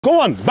Go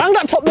on, bang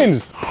that top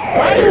bins.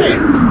 Bang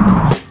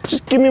it.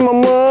 Just give me my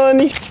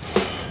money.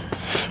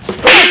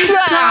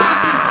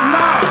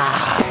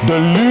 The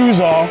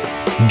loser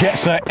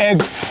gets an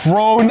egg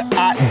thrown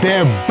at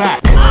their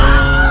back.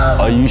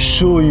 Are you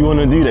sure you want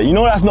to do that? You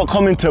know that's not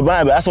coming to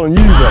my back, that's on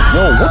you, bro.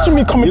 Yo, what do you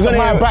mean coming to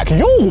my back?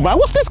 Yo, man,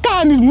 what's this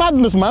guy and his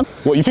madness, man?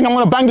 What, you think I'm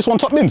gonna bang this one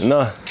top bins?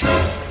 Nah.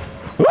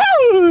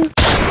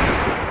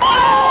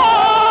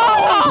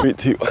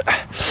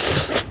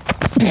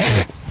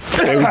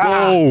 There we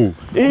go.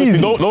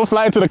 Easy. Don't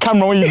fly into the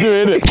camera when you do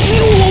it, innit?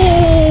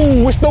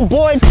 Yo, it's the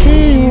boy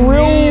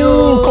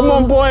T-Real. Come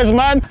on, boys,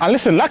 man. And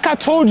listen, like I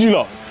told you,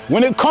 lot,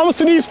 when it comes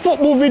to these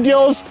football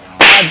videos,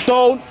 I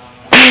don't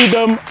do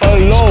them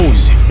alone.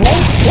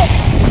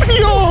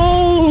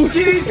 Yo!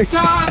 Jesus is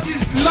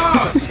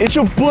Lord! It's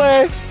your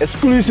boy,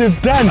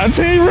 exclusive Dan. And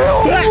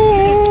T-Real.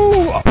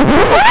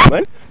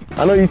 Man,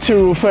 I know you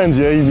T-Real fans,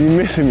 yeah, you be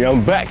missing me.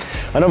 I'm back.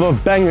 Another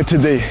banger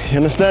today, you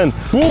understand?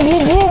 Boom,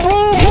 boom, boom,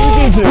 boom,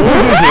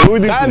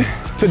 boom. Dan,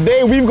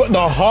 today we've got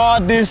the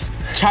hardest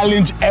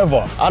challenge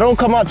ever. I don't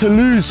come out to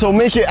lose, so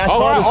make it as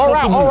hard as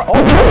possible. All right.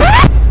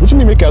 What do you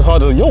mean make it as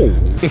hard as? Yo,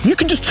 if you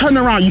could just turn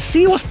around, you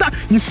see what's that?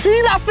 You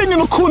see that thing in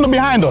the corner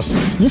behind us?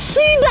 You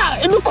see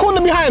that in the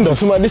corner behind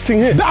us? I'm talking about this thing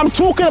here. I'm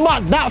talking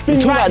about that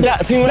thing right there.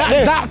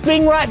 That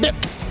thing right there.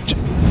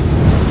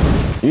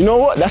 You know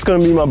what? That's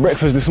gonna be my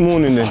breakfast this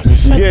morning then. You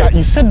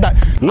said that.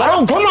 I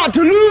don't come out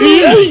to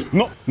lose!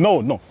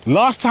 No.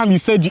 Last time you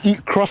said you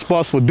eat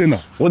crossbars for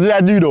dinner. What did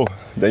I do though?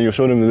 Then you'll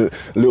show them the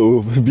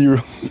little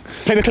B-roll.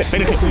 Play the clip.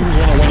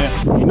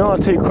 You know I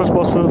take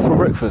crossbars for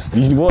breakfast.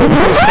 He takes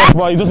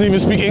crossbars, he doesn't even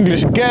speak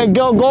English.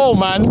 Girl, go,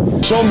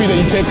 man. Show me that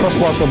you take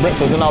crossbars for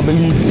breakfast and I'll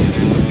believe you.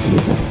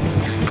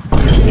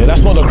 Yeah,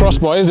 that's not the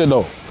crossbar, is it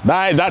though?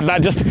 That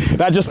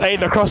just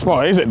ain't the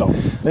crossbar, is it though?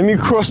 Let me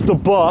cross the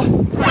bar.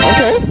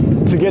 Okay.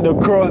 To get the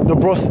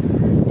bros.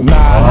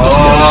 Nah,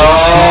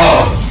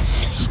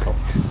 just go.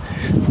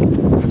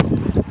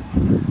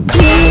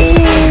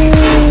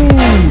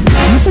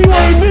 You see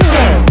what he did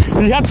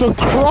there? He had to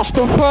cross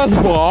the first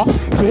bar to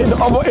hit the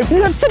other. If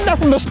you had said that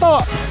from the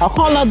start, I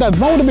can't lie, that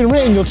would have been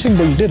rating your thing,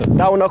 but you didn't.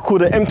 That one I call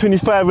the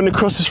M25 when it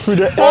crosses through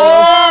the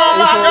Oh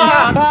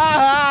my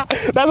God!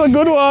 That's a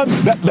good one.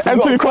 The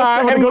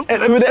M25,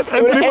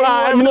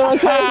 M25, you know what I'm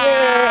saying?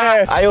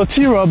 Yeah. Ayo,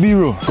 T-Real,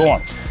 B-Real. Go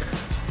on.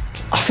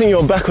 I think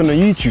you're back on the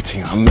YouTube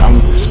thing.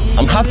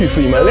 I'm happy for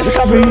you, man. Let's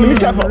clap up. Let me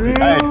clap up.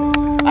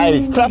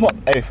 Hey, clap up.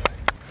 Hey.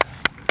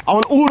 I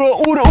want all the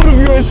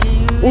viewers,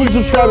 all the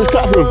subscribers,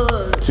 clap for him.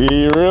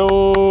 T-Real.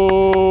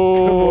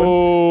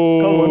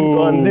 Come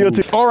on, do your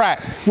thing. All right,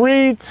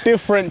 3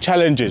 different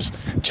challenges.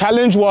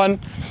 Challenge 1,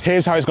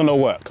 here's how it's gonna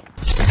work.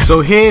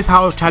 So here's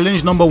how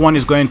challenge number 1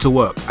 is going to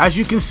work. As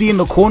you can see in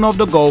the corner of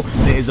the goal,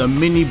 there is a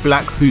mini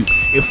black hoop.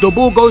 If the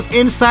ball goes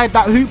inside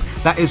that hoop,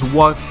 that is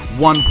worth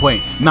 1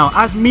 point. Now,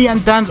 as me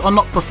and Dan's are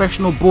not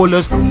professional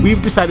ballers,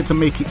 we've decided to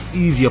make it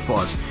easier for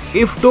us.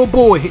 If the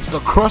ball hits the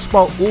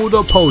crossbar or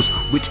the post,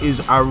 which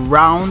is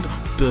around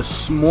the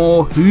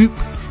small hoop,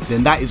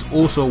 then that is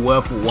also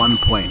worth 1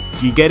 point.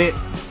 Do you get it?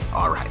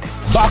 All right.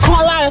 But I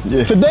can't lie,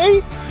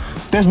 today,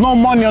 there's no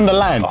money on the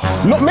line.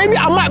 Look, maybe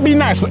I might be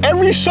nice. For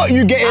every shot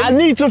you get in, I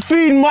need to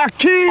feed my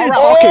kids. All right,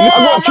 okay,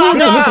 listen.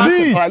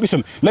 All right,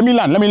 listen. Let me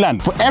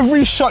land. For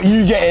every shot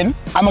you get in,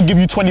 I'm gonna give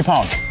you £20.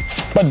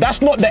 But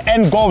that's not the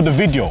end goal of the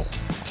video.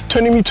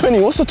 20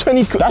 What's the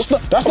 20? That's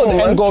not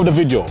the end goal of the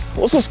video.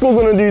 What's the school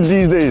gonna do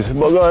these days?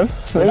 But go on.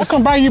 I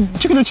can buy you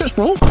chicken and chips,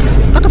 bro.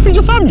 I can feed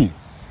your family.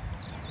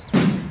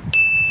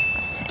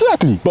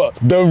 Exactly. But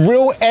the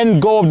real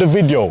end goal of the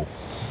video,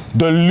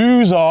 the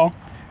loser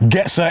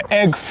gets an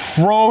egg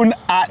thrown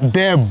at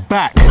their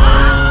back.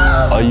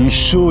 Are you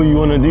sure you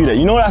want to do that?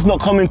 You know that's not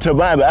coming to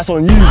my back, that's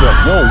on you, bro.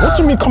 Yo, what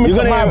do you mean coming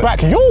to my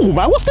back? Yo,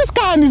 man, what's this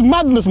guy and his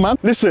madness, man?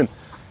 Listen,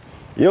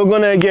 you're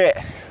gonna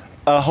get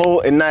a whole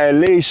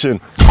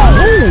annihilation.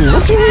 Oh,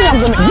 what do you mean I'm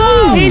gonna?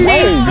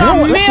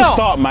 Yo, let's just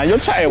start, man. You're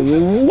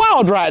chatting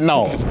wild right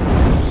now.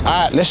 All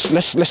right,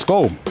 let's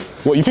go.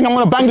 What, you think I'm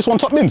gonna bang this one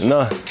top bins?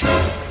 Nah.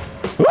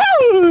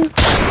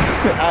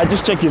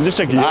 Just checking. You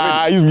shut up.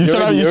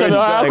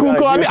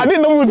 Cool. I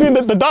didn't know we were doing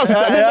the dancing.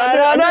 No. I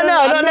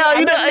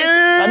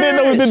didn't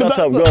know we did the dance. Shut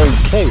up, go on.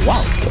 Hey,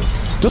 wow.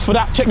 Just for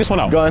that, check this one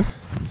out. Go on.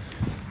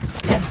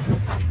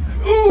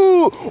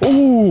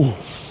 Ooh.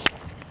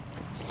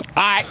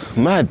 Alright.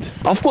 Mad.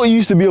 I thought you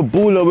used to be a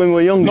baller when we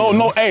were younger.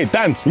 No, hey,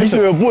 dance. You used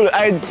to be a baller.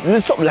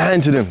 Let's stop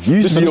lying to them. You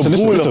used to be a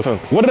baller, fam.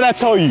 What did I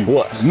tell you?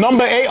 What?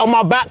 Number 8 on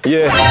my back.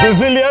 Yeah.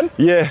 Brazilian.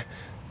 Yeah.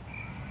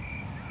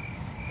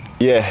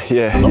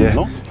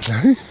 No.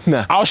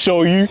 Nah. I'll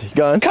show you.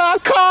 Go on.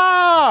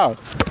 Kaka!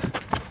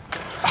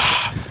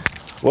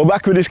 We're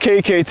back with this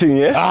KK thing,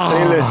 yeah?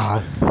 Say less.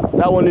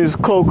 That one is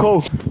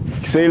Coco.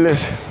 Say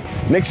less.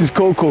 Next is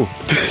Coco.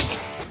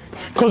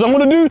 Because I'm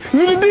gonna do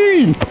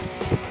Zidane.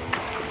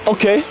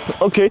 Okay.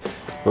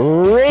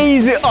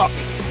 Raise it up.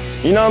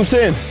 You know what I'm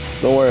saying?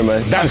 Don't worry,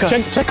 man. Dance,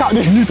 check out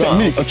this new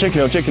technique. I'm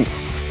checking.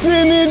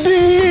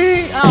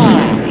 Zidane.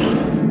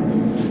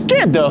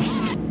 Get the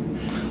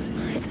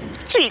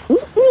Gee,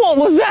 what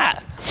was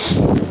that?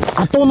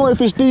 I don't know if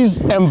it's these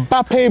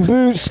Mbappe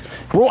boots.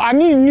 Bro, I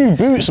need new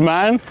boots,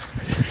 man.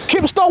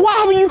 Kipster, why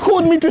haven't you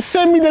called me to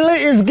send me the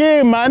latest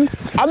gear, man?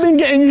 I've been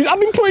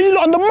putting you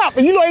lot on the map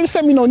and you lot ain't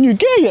sent me no new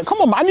gear yet.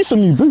 Come on, man, I need some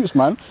new boots,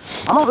 man.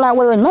 I don't like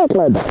wearing Nike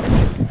like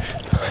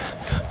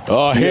that.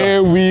 Oh,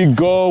 here we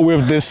go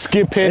with the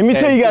skipping. Let me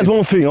tell you guys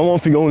one thing and one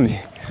thing only.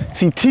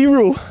 See,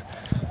 T-Real,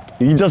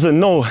 he doesn't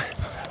know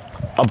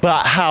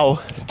about how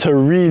to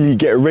really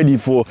get ready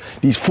for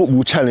these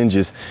football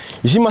challenges.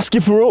 You see my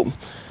skipper rope?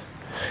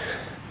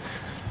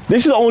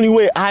 This is the only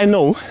way I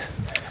know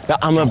that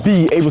I'm gonna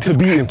be able to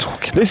beat him.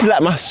 This is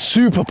like my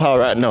superpower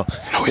right now.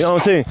 No, you know what I'm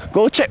saying?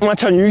 Go check my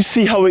channel, you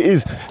see how it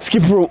is.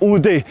 Skipper rope all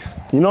day.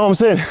 You know what I'm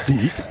saying?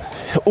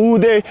 All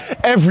day,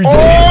 every day.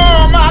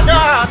 Oh my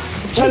God!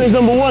 Challenge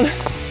number 1.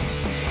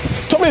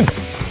 Top ins.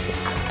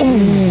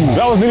 Ooh,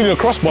 that was nearly the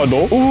crossbar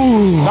though.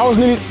 Ooh. That was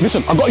nearly,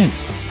 listen, I got you.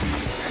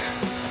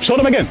 Show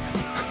them again.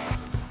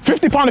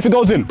 £50 if it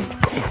goes in.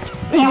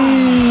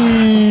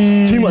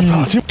 Too much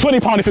power.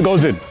 £20 if it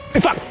goes in.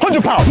 In fact,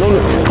 £100. No,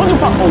 £100.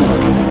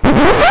 Oh.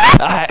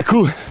 Alright,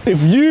 cool.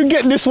 If you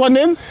get this one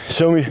in,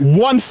 show me.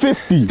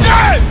 150.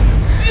 Yes!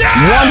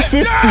 Yes!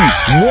 150.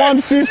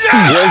 150.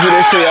 What is it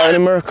they say out in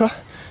America?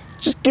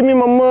 Just give me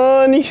my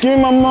money. Give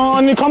me my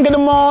money. Come get the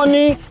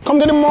money. Come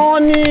get the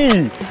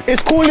money.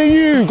 It's calling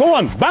you. Go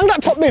on. Bang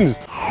that top bins.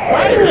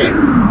 Bang it.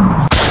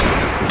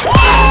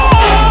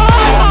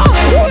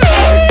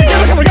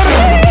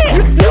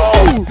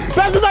 Yo!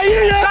 That's about you,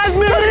 yeah. That's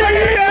me.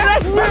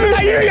 That's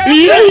about you, yeah.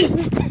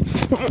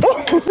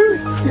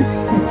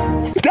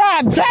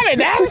 God damn it,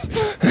 Daz.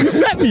 You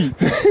set me.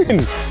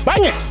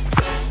 Bang it.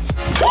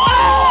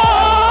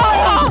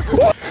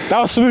 That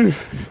was smooth.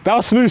 That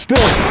was smooth still.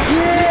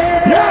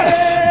 Yes!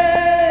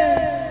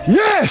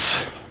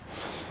 Yes!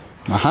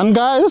 My hand,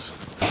 guys.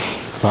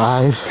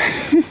 5,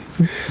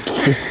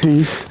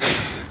 50,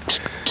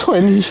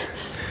 20,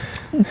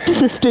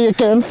 50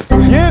 again.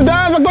 Yeah,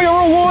 Daz, I got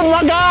your reward,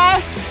 my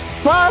guy.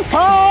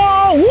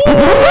 £5.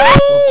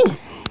 Woo!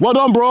 Well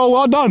done, bro.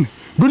 Well done.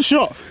 Good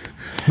shot.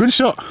 Good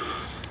shot.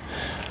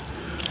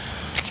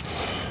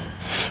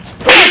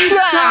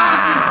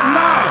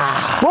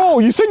 Bro,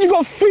 you said you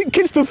got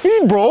kids to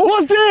feed, bro.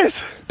 What's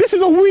this? This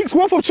is a week's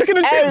worth of chicken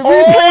and chips.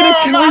 We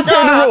played the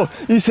role.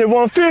 He said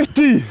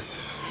 150.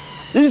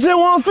 He said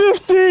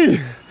 150.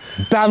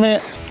 Damn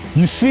it.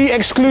 You see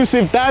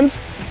exclusive Dan's?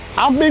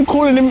 I've been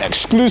calling him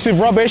exclusive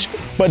rubbish,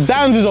 but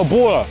Dan's is a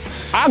baller.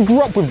 I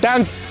grew up with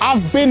Dan's.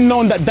 I've been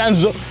known that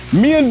Dan's,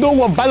 me and Dor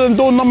were Ballon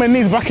d'Or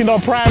nominees back in our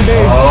prime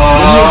days.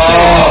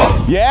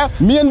 Oh. Yeah,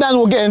 me and Dan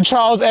were getting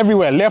trials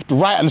everywhere, left,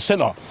 right, and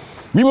center.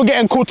 We were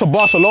getting called to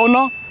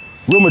Barcelona,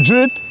 Real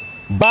Madrid,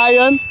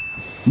 Bayern,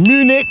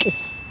 Munich,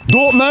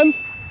 Dortmund,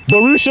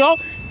 Borussia.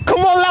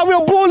 Come on, like,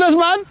 we're ballers,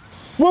 man.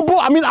 We're ball.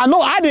 I mean, I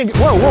know I didn't.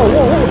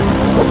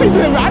 Whoa. What's he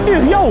doing? I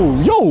did.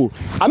 Yo.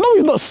 I know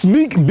he's not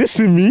sneak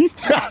dissing me.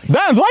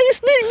 Dan's, why you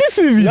sneak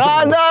dissing me?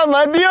 Nah,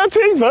 man, do your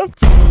thing, fam.